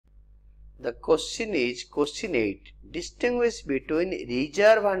The question is question 8. Distinguish between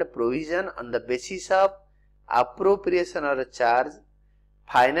reserve and provision on the basis of appropriation or charge,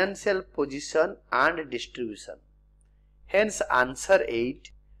 financial position and distribution. Hence answer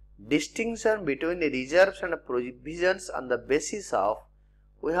 8. Distinction between reserves and provisions on the basis of,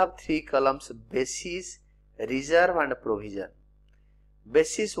 we have 3 columns: basis, reserve and provision.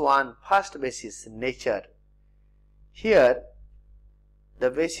 Basis 1, first basis, nature. Here the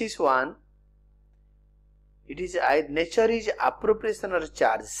basis 1, it is nature is appropriation or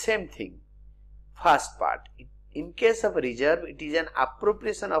charge, same thing. First part, in case of reserve it is an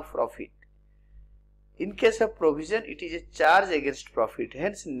appropriation of profit. In case of provision it is a charge against profit.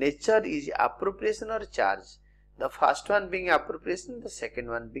 Hence nature is appropriation or charge. The first one being appropriation, the second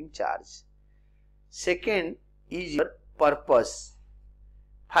one being charge. Second is your purpose,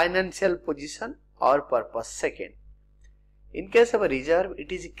 financial position or purpose. Second, in case of a reserve,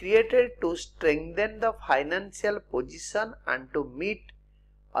 it is created to strengthen the financial position and to meet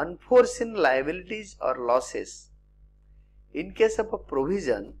unforeseen liabilities or losses. In case of a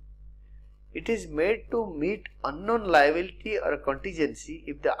provision, it is made to meet unknown liability or contingency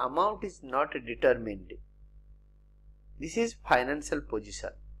if the amount is not determined. This is financial position.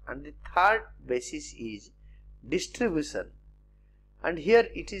 And the third basis is distribution. And here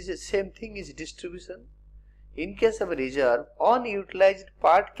it is the same thing, is distribution. In case of a reserve, unutilized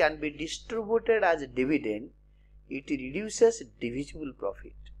part can be distributed as a dividend. It reduces divisible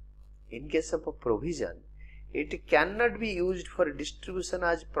profit. In case of a provision, it cannot be used for distribution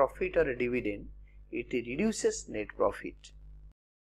as profit or a dividend. It reduces net profit.